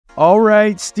All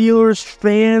right, Steelers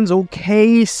fans,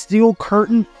 okay, Steel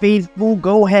Curtain faithful,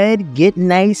 go ahead, get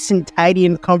nice and tidy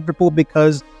and comfortable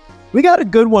because we got a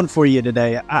good one for you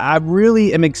today. I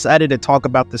really am excited to talk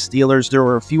about the Steelers. There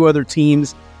were a few other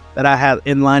teams that I had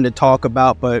in line to talk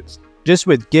about, but just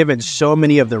with given so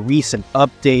many of the recent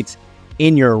updates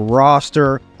in your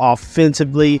roster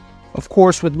offensively, of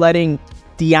course, with letting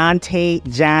Diontae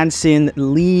Johnson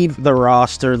leave the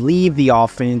roster, leave the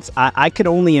offense, I could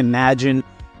only imagine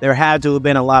there had to have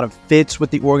been a lot of fits with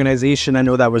the organization. I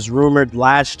know that was rumored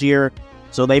last year,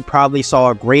 so they probably saw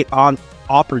a great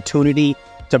opportunity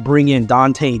to bring in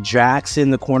Dante Jackson,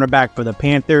 the cornerback for the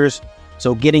Panthers.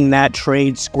 So getting that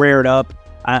trade squared up,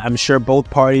 I'm sure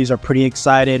both parties are pretty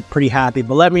excited, pretty happy.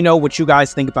 But let me know what you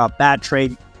guys think about that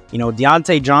trade. You know,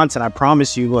 Diontae Johnson, I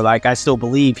promise you, like, I still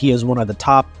believe he is one of the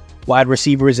top wide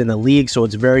receivers in the league. So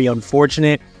it's very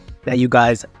unfortunate that you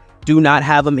guys do not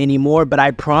have him anymore. But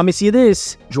I promise you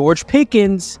this, George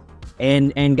Pickens,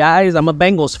 and guys, I'm a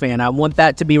Bengals fan. I want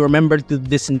that to be remembered through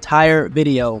this entire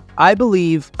video. I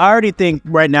already think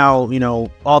right now, you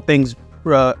know, all things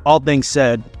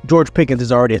said, George Pickens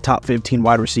is already a top 15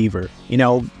 wide receiver. You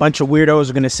know, a bunch of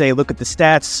weirdos are going to say, look at the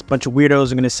stats. A bunch of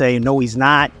weirdos are going to say, no, he's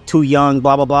not, too young,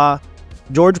 blah, blah, blah.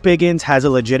 George Pickens has a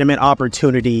legitimate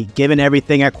opportunity, given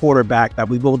everything at quarterback that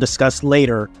we will discuss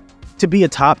later, to be a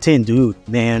top 10 dude,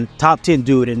 man. Top 10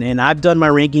 dude. And I've done my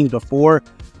rankings before.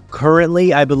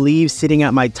 Currently, I believe sitting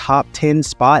at my top 10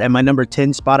 spot, and my number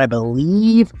 10 spot, I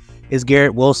believe, is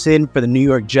Garrett Wilson for the New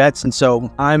York Jets. And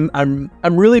so I'm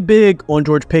really big on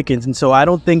George Pickens. And so I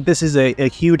don't think this is a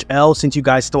huge L since you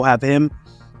guys still have him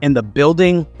in the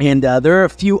building. And there are a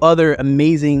few other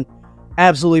amazing,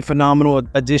 absolutely phenomenal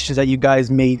additions that you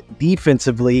guys made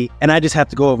defensively, and I just have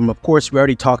to go over them. Of course, we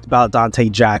already talked about Dante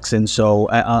Jackson, so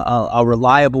a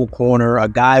reliable corner, a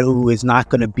guy who is not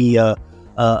going to be a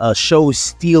show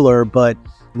stealer, but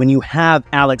when you have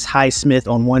Alex Highsmith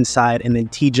on one side and then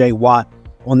TJ Watt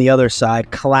on the other side,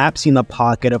 collapsing the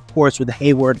pocket, of course, with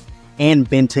Hayward and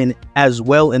Benton as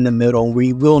well in the middle.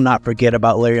 We will not forget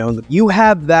about Larry Young. You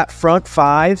have that front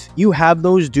five, you have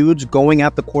those dudes going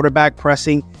at the quarterback,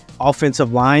 pressing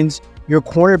offensive lines. Your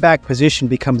cornerback position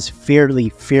becomes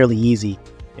fairly easy.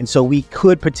 And so we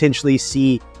could potentially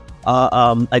see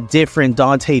a different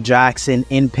Dante Jackson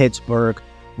in Pittsburgh,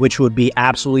 which would be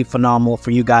absolutely phenomenal for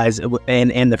you guys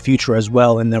and the future as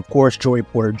well. And then, of course, Joey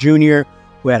Porter Jr.,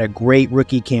 who had a great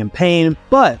rookie campaign.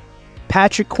 But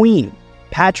Patrick Queen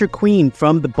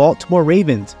from the Baltimore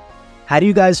Ravens, how do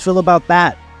you guys feel about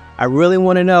that? I really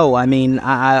want to know. I mean,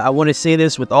 I want to say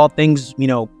this with all things, you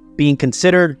know, being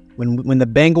considered. When the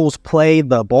Bengals play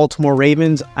the Baltimore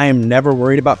Ravens, I am never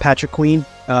worried about Patrick Queen.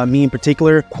 Me in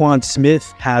particular, Quan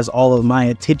Smith has all of my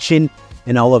attention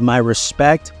and all of my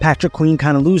respect. Patrick Queen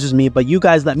kind of loses me, but you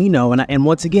guys let me know. And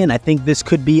once again, I think this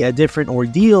could be a different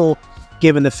ordeal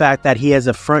given the fact that he has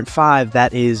a front five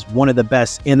that is one of the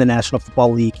best in the National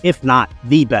Football League, if not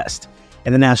the best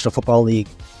in the National Football League.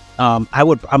 I'm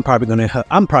probably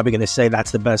gonna say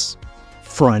that's the best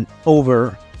front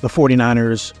over the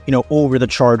 49ers, you know, over the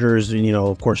Chargers. And, you know,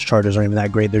 of course, Chargers aren't even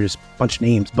that great. They're just a bunch of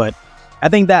names. But I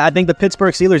think the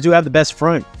Pittsburgh Steelers do have the best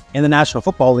front in the National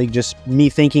Football League, just me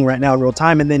thinking right now in real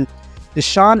time. And then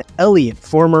Deshaun Elliott,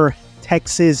 former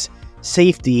Texas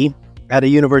safety at the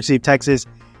University of Texas,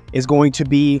 is going to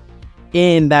be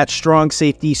in that strong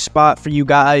safety spot for you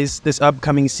guys this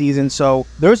upcoming season. So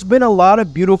there's been a lot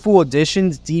of beautiful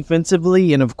additions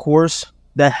defensively. And of course,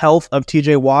 the health of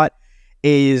TJ Watt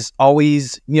is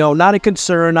always, you know, not a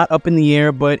concern, not up in the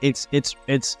air, but it's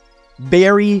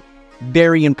very,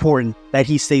 very important that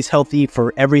he stays healthy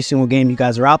for every single game you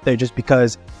guys are out there, just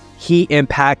because he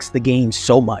impacts the game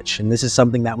so much. And this is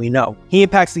something that we know. He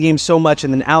impacts the game so much.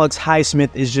 And then Alex Highsmith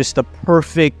is just the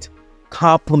perfect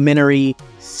complementary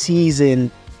season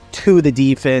to the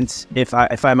defense, if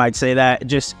I might say that.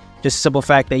 Just simple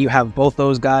fact that you have both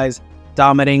those guys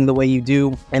dominating the way you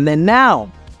do. And then now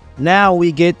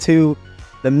we get to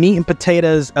the meat and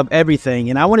potatoes of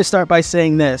everything. And I want to start by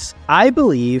saying this. I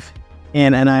believe,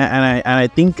 and I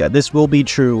think this will be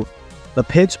true, the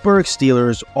Pittsburgh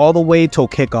Steelers, all the way till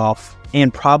kickoff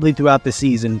and probably throughout the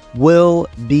season, will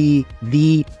be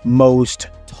the most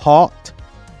talked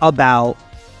about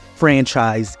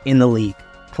franchise in the league.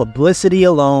 Publicity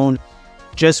alone,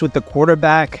 just with the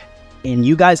quarterback. And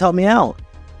you guys help me out.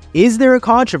 Is there a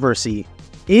controversy?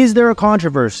 Is there a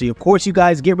controversy? Of course, you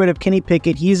guys get rid of Kenny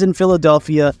Pickett. He's in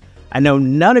Philadelphia. I know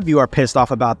none of you are pissed off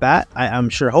about that.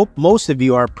 Hope most of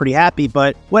you are pretty happy.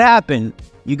 But what happened?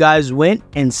 You guys went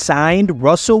and signed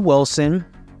Russell Wilson,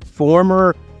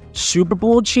 former Super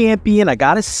Bowl champion. I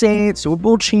gotta say it, Super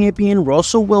Bowl champion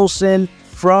Russell Wilson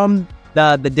from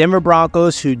the Denver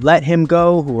Broncos, who let him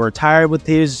go, who are tired with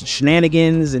his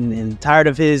shenanigans and tired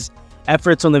of his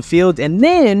efforts on the field. And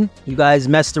then you guys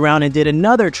messed around and did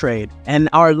another trade. And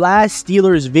our last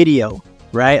Steelers video,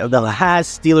 right? The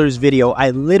last Steelers video,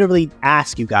 I literally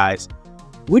asked you guys,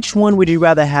 which one would you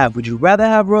rather have? Would you rather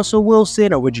have Russell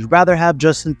Wilson or would you rather have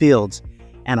Justin Fields?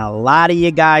 And a lot of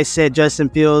you guys said Justin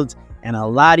Fields, and a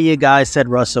lot of you guys said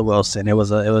Russell Wilson. It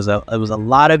was a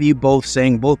lot of you both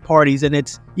saying both parties,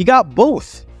 and you got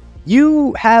both.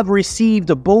 You have received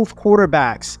both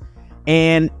quarterbacks,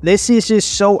 and this is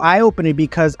just so eye-opening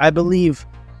because I believe,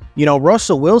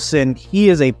 Russell Wilson, he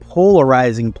is a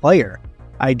polarizing player.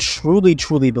 I truly,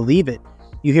 truly believe it.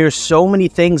 You hear so many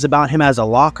things about him as a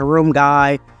locker room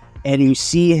guy, and you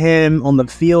see him on the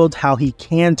field, how he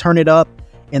can turn it up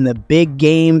in the big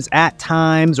games at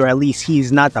times, or at least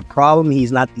he's not the problem,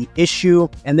 he's not the issue.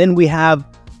 And then we have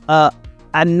a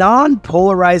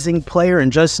non-polarizing player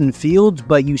in Justin Fields,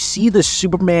 but you see the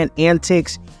Superman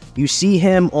antics. You see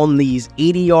him on these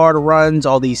 80-yard runs,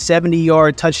 all these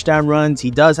 70-yard touchdown runs.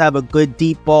 He does have a good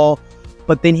deep ball,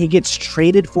 but then he gets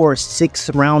traded for a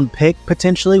 6th-round pick,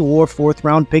 potentially, or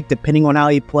 4th-round pick, depending on how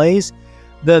he plays.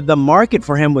 The market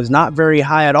for him was not very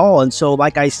high at all. And so,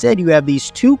 like I said, you have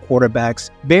these two quarterbacks,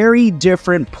 very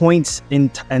different points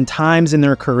and times in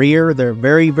their career. They're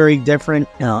very, very different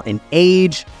in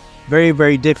age, very,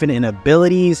 very different in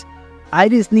abilities. I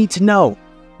just need to know,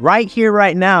 right here,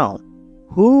 right now,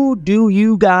 who do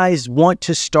you guys want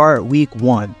to start week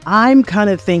 1? I'm kind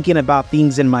of thinking about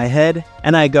things in my head,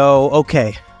 and I go,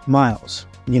 okay, Miles,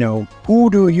 who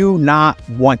do you not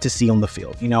want to see on the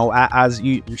field? As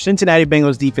your Cincinnati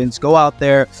Bengals defense, go out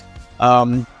there.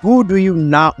 Who do you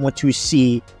not want to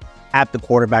see at the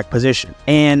quarterback position?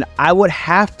 And I would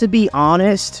have to be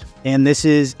honest, and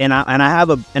I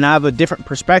have a different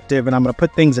perspective, and I'm going to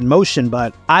put things in motion,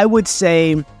 but I would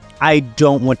say I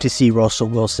don't want to see Russell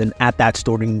Wilson at that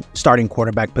starting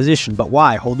quarterback position. But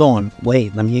why? Hold on.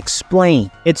 Wait, let me explain.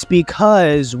 It's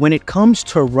because when it comes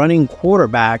to running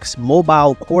quarterbacks,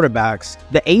 mobile quarterbacks,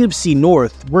 the AFC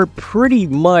North, we're pretty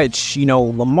much,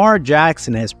 Lamar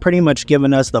Jackson has pretty much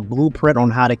given us the blueprint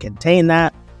on how to contain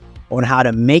that, on how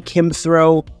to make him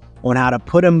throw, on how to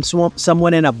put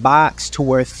someone in a box to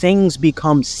where things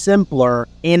become simpler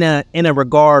in a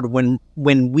regard when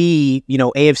we,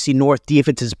 AFC North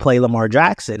defenses play Lamar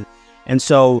Jackson. And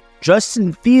so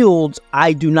Justin Fields,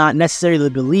 I do not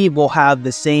necessarily believe will have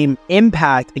the same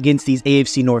impact against these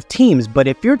AFC North teams. But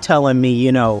if you're telling me,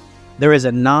 there is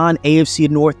a non-AFC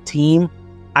North team,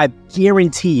 I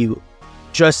guarantee you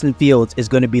Justin Fields is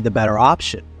going to be the better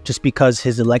option just because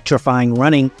his electrifying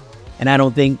running. And I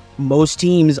don't think most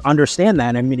teams understand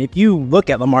that. I mean, if you look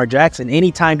at Lamar Jackson,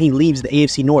 anytime he leaves the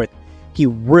AFC North, he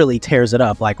really tears it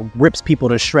up, like rips people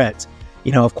to shreds.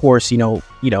 Of course,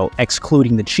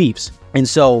 excluding the Chiefs. And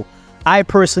so I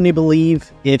personally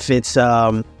believe if it's, there's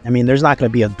not going to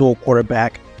be a dual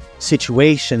quarterback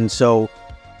situation. So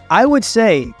I would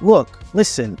say, look,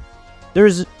 listen,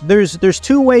 there's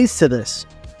two ways to this.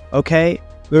 Okay.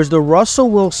 There's the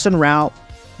Russell Wilson route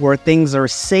where things are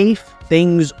safe.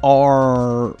 Things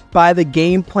are by the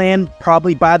game plan,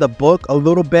 probably by the book, a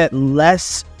little bit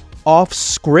less off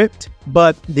script,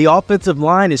 but the offensive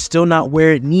line is still not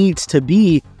where it needs to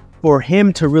be for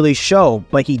him to really show.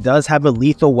 But he does have a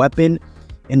lethal weapon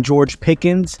in George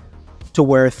Pickens to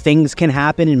where things can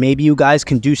happen, and maybe you guys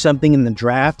can do something in the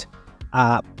draft,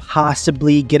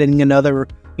 possibly getting another,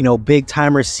 big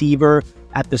time receiver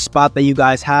at the spot that you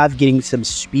guys have, getting some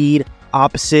speed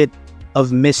opposite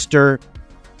of Mr.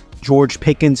 George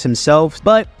Pickens himself.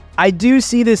 But I do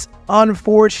see this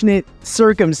unfortunate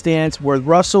circumstance where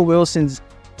Russell Wilson's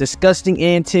disgusting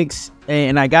antics,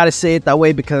 and I gotta say it that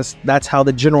way because that's how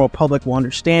the general public will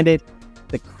understand it,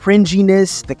 the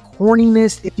cringiness, the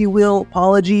corniness, if you will,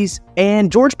 apologies,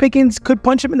 and George Pickens could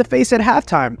punch him in the face at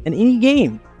halftime in any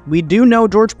game. We do know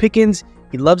George Pickens,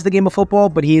 he loves the game of football,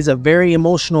 but he is a very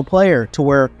emotional player to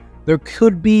where there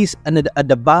could be a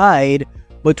divide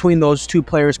between those two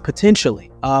players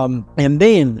potentially. And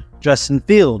then Justin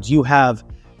Fields, you have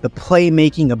the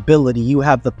playmaking ability. You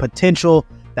have the potential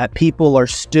that people are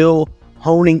still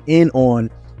honing in on.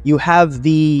 You have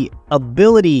the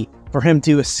ability for him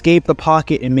to escape the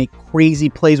pocket and make crazy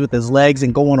plays with his legs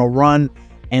and go on a run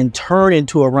and turn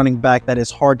into a running back that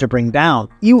is hard to bring down.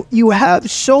 You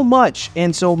have so much.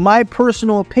 And so my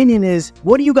personal opinion is,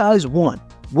 what do you guys want?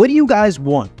 What do you guys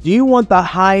want? Do you want the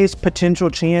highest potential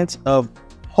chance of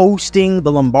hosting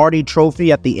the Lombardi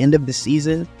Trophy at the end of the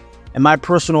season? In my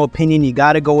personal opinion, you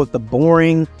got to go with the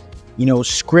boring,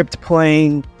 script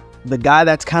playing, the guy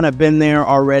that's kind of been there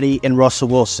already in Russell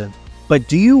Wilson. But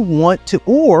do you want to,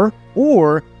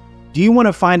 or Do you want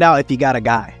to find out if you got a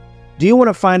guy? Do you want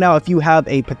to find out if you have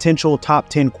a potential top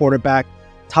 10 quarterback,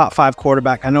 top 5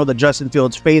 quarterback? I know the Justin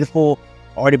Fields faithful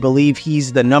already believe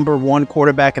he's the #1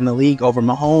 quarterback in the league over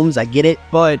Mahomes. I get it.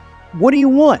 But what do you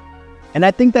want? And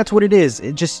I think that's what it is.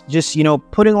 It just, you know,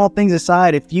 putting all things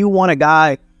aside, if you want a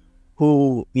guy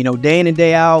who, you know, day in and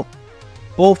day out,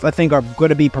 both I think are going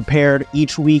to be prepared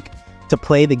each week to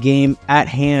play the game at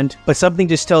hand. But something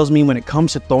just tells me when it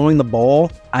comes to throwing the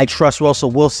ball, I trust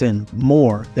Russell Wilson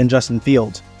more than Justin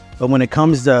Fields. But when it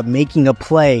comes to making a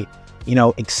play, you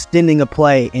know, extending a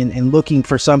play and looking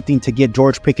for something to get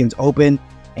George Pickens open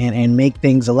and make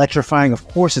things electrifying, of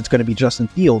course it's going to be Justin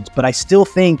Fields. But I still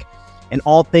think, and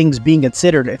all things being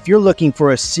considered, if you're looking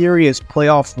for a serious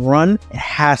playoff run, it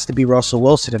has to be Russell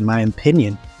Wilson, in my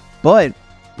opinion. But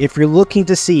if you're looking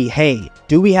to see, hey,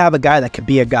 do we have a guy that could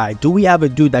be a guy? Do we have a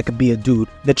dude that could be a dude?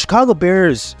 The Chicago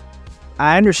Bears,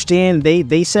 I understand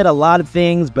they said a lot of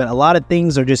things, but a lot of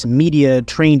things are just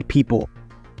media-trained people.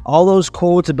 All those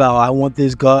quotes about, I want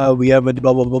this guy, we have a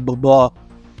blah, blah, blah, blah, blah.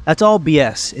 That's all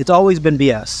BS. It's always been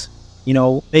BS. You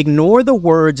know, ignore the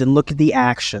words and look at the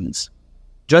actions.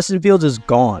 Justin Fields is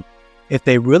gone. If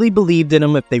they really believed in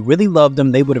him, if they really loved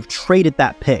him, they would have traded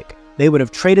that pick. They would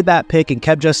have traded that pick and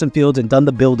kept Justin Fields and done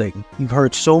the building. You've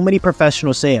heard so many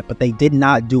professionals say it, but they did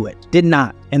not do it. Did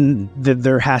not. And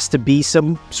there has to be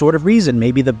some sort of reason.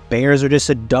 Maybe the Bears are just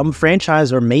a dumb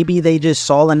franchise, or maybe they just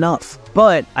saw enough.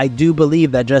 But I do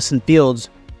believe that Justin Fields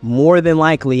more than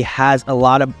likely has a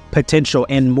lot of potential,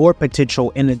 and more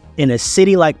potential in a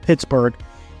city like Pittsburgh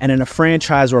and in a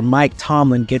franchise where Mike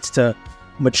Tomlin gets to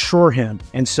mature him.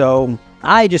 And so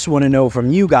I just want to know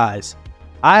from you guys,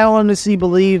 I honestly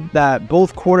believe that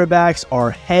both quarterbacks are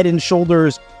head and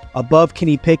shoulders above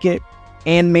Kenny Pickett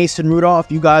and Mason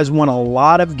Rudolph. You guys won a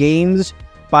lot of games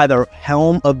by the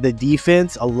helm of the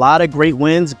defense, a lot of great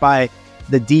wins by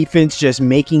the defense just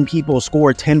making people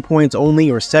score 10 points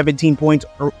only or 17 points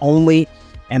only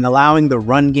and allowing the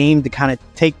run game to kind of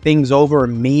take things over.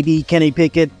 Maybe Kenny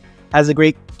Pickett has a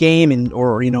great game,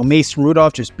 or, you know, Mason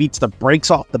Rudolph just beats the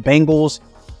brakes off the Bengals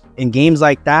in games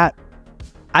like that.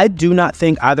 I do not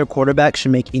think either quarterback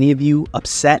should make any of you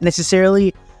upset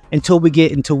necessarily until we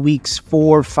get into weeks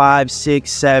 4, 5,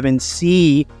 6, 7,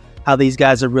 see how these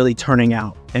guys are really turning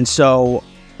out. And so,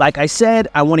 like I said,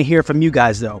 I want to hear from you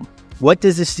guys though. What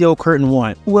does the Steel Curtain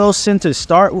want? Wilson to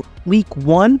start week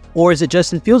 1, or is it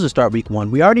Justin Fields to start week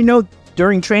 1? We already know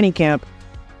during training camp,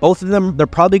 both of them, they're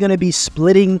probably going to be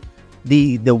splitting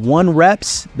the 1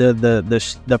 reps,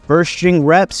 the first string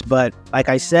reps. But like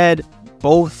I said,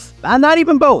 both, not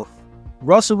even both.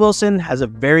 Russell Wilson has a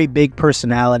very big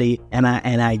personality, and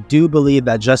I do believe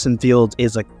that Justin Fields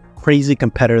is a crazy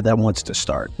competitor that wants to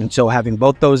start. And so having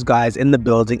both those guys in the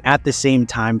building at the same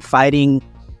time, fighting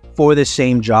for the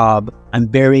same job, I'm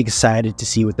very excited to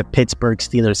see what the Pittsburgh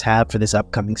Steelers have for this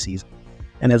upcoming season.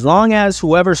 And as long as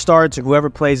whoever starts or whoever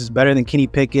plays is better than Kenny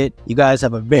Pickett, you guys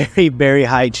have a very, very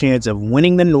high chance of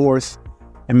winning the North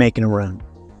and making a run.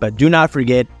 But do not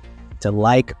forget to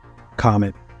like,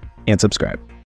 comment, and subscribe.